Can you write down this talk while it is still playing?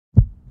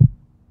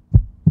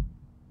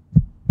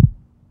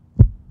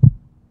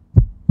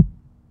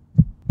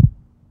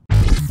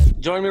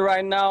Joining me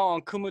right now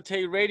on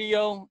Kumite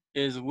Radio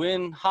is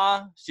Uyen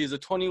Ha. She's a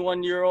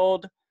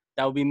 21-year-old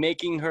that will be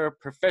making her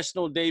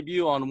professional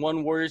debut on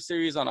One Warrior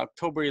Series on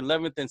October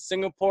 11th in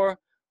Singapore.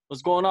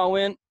 What's going on,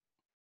 Uyen?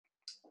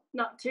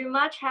 Not too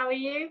much. How are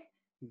you?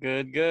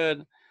 Good,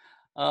 good.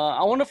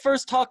 I want to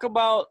first talk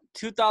about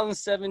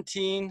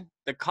 2017,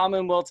 the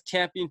Commonwealth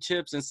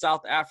Championships in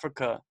South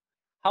Africa.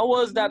 How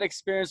was that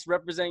experience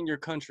representing your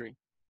country?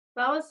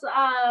 That was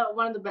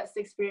one of the best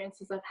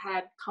experiences I've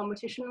had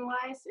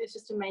competition-wise. It's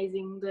just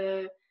amazing,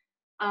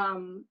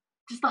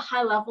 just the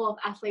high level of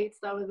athletes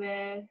that were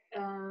there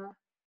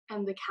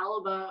and the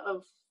caliber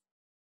of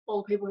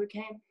all the people who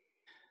came.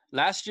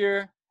 Last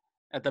year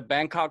at the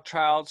Bangkok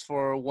tryouts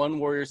for One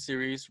Warrior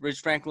Series,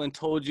 Rich Fraklin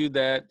told you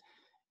that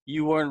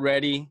you weren't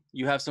ready.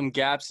 You have some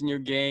gaps in your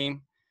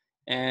game,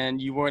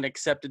 and you weren't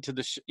accepted to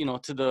the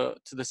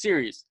to the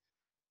series.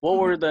 What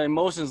were the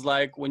emotions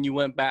like when you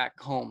went back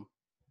home?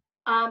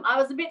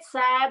 I was a bit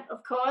sad,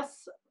 of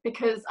course,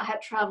 because I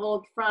had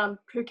traveled from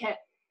Phuket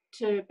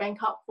to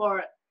Bangkok for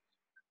it.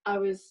 I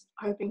was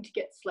hoping to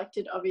get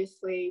selected,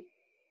 obviously.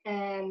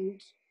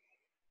 And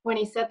when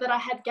he said that I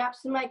had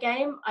gaps in my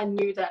game, I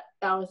knew that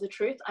that was the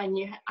truth. I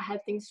knew I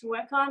had things to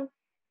work on.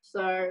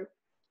 So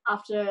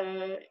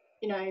after,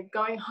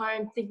 going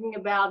home, thinking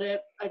about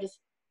it, I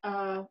just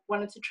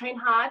wanted to train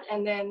hard.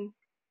 And then,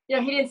 he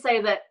didn't say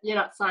that you're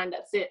not signed,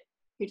 that's it.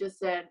 He just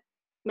said,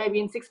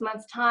 maybe in 6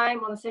 months'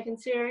 time on the second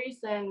series,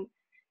 and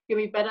you'll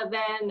be better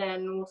then,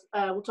 and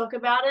we'll talk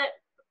about it.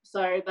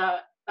 So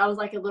that was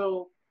like a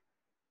little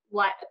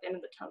light at the end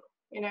of the tunnel,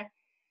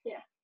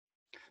 Yeah.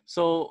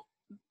 So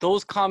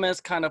those comments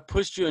kind of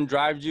pushed you and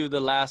drove you the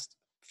last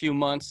few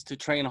months to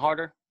train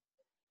harder?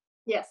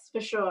 Yes,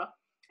 for sure.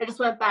 I just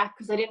went back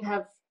because I didn't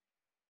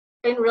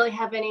really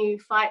have any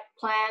fight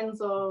plans,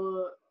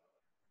 or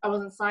I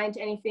wasn't signed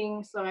to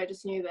anything, so I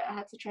just knew that I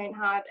had to train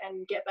hard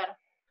and get better.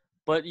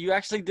 But you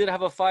actually did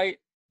have a fight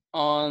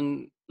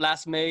on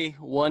last May,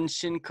 won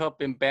Shin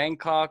Cup in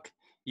Bangkok.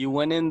 You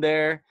went in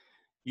there,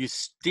 you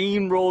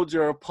steamrolled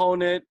your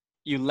opponent,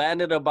 you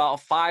landed about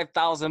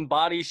 5,000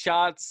 body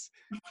shots.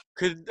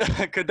 Could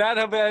that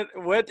have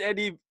went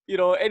any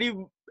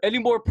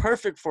more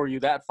perfect for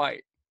you, that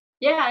fight?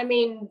 Yeah,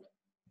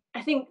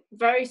 I think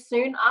very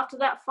soon after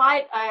that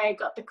fight, I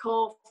got the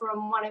call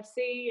from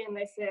 1FC, and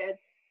they said,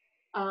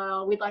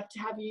 we'd like to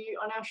have you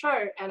on our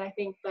show. And I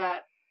think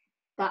that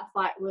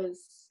fight was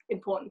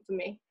important for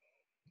me,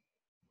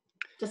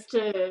 just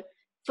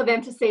for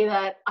them to see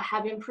that I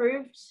have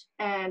improved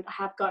and I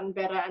have gotten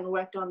better and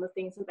worked on the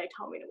things that they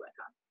told me to work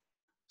on.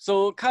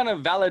 So it kind of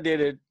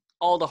validated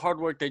all the hard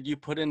work that you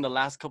put in the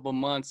last couple of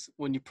months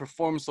when you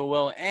performed so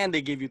well and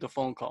they gave you the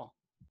phone call.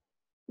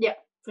 Yeah,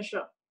 for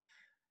sure.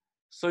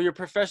 So your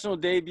professional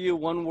debut,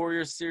 One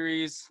Warrior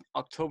Series,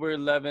 October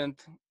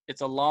 11th.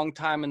 It's a long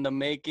time in the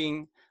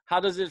making.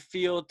 How does it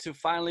feel to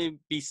finally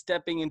be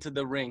stepping into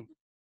the ring?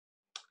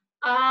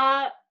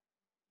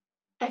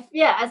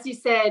 As you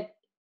said,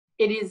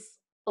 it is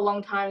a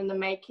long time in the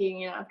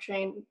making. I've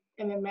trained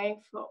MMA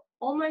for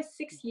almost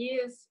 6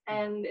 years,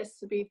 and this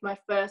will be my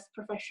first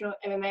professional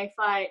MMA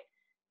fight.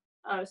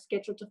 I was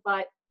scheduled to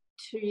fight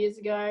 2 years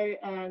ago,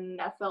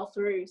 and I fell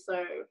through.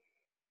 So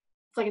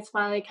it's like it's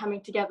finally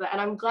coming together,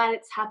 and I'm glad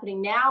it's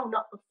happening now,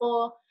 not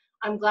before.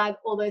 I'm glad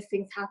all those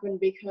things happened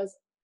because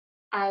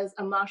as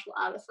a martial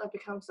artist, I've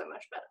become so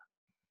much better.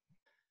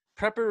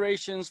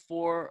 Preparations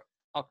for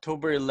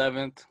October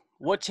 11th.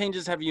 What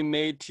changes have you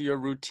made to your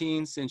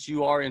routine since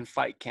you are in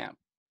fight camp?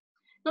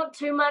 Not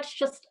too much,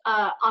 just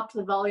up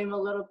the volume a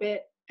little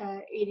bit,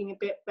 eating a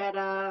bit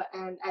better,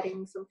 and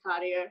adding some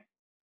cardio.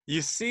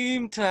 You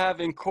seem to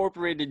have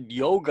incorporated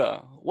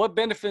yoga. What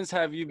benefits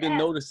have you been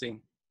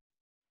noticing?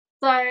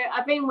 So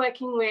I've been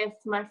working with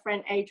my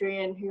friend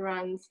Adrian, who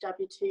runs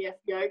WTF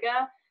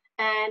Yoga,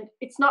 and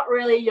it's not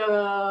really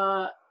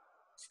your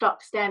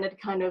stock standard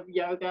kind of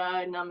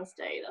yoga, namaste,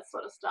 that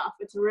sort of stuff.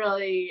 It's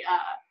really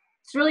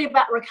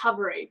about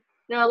recovery.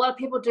 A lot of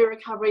people do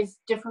recoveries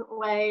different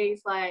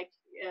ways, like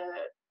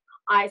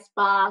ice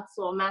baths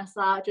or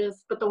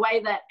massages, but the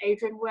way that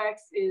Adrian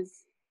works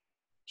is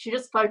she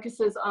just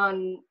focuses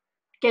on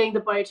getting the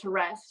body to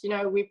rest.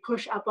 We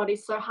push our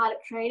bodies so hard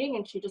at training,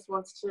 and she just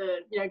wants to,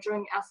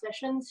 during our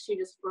sessions, she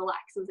just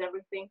relaxes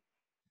everything.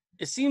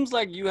 It seems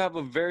like you have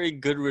a very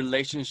good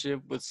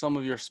relationship with some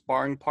of your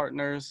sparring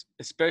partners,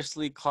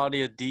 especially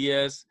Claudia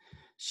Diaz.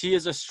 She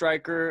is a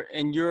striker,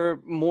 and you're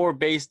more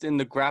based in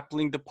the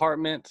grappling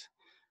department.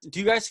 Do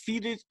you guys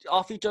feed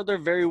off each other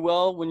very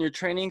well when you're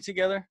training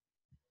together?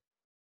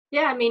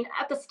 Yeah,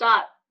 at the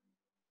start,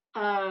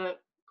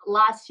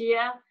 last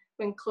year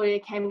when Claudia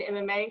came into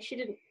MMA, she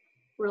didn't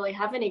really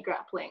have any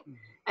grappling.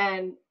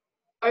 And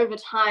over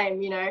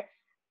time,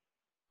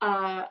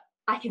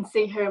 I can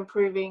see her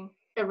improving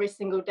every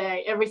single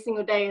day. Every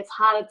single day it's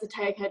harder to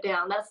take her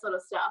down, that sort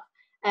of stuff.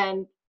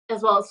 And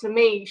as well as for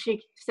me,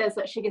 she says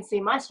that she can see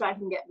my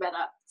striking get better.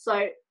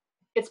 So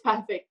it's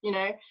perfect,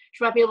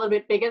 She might be a little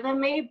bit bigger than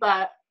me,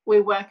 but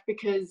we work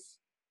because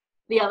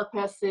the other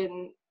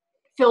person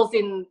fills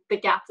in the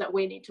gap that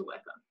we need to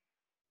work on.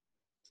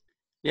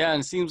 Yeah,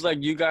 and it seems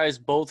like you guys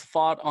both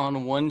fought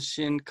on one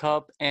Shin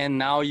Cup, and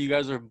now you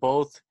guys are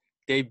both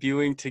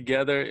debuting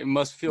together. It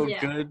must feel Yeah.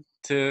 good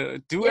to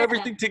do Yeah.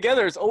 everything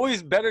together. It's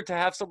always better to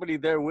have somebody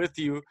there with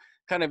you,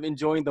 kind of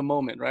enjoying the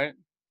moment, right?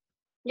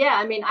 Yeah,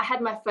 I mean, I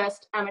had my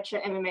first amateur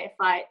MMA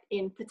fight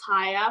in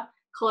Pattaya.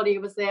 Claudia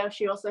was there.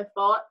 She also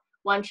fought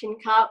one Shin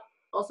Cup,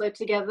 also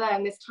together,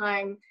 and this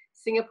time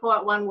Singapore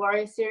at One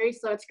Warrior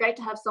Series. So it's great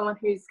to have someone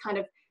who's kind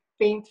of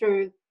been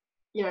through,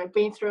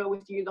 been through it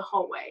with you the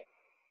whole way.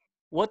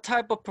 What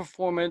type of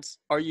performance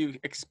are you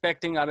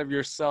expecting out of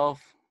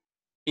yourself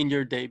in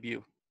your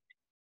debut?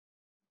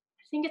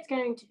 I think it's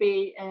going to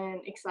be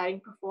an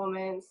exciting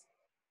performance.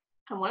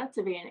 I want it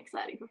to be an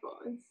exciting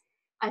performance.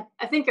 I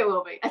think it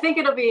will be. I think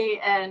it'll be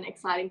an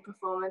exciting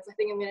performance. I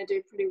think I'm going to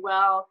do pretty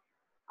well.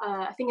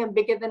 I think I'm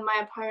bigger than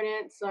my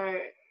opponent, so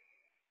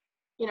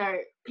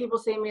people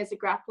see me as a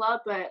grappler,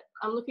 but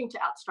I'm looking to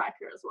outstrike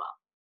her as well.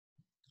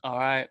 All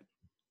right,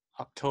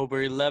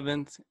 October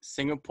 11th,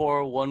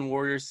 Singapore One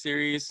Warrior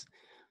Series.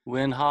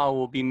 Uyen Ha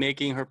will be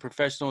making her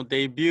professional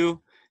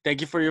debut. Thank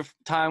you for your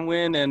time,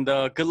 Win, and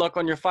good luck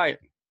on your fight.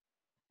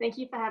 Thank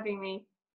you for having me.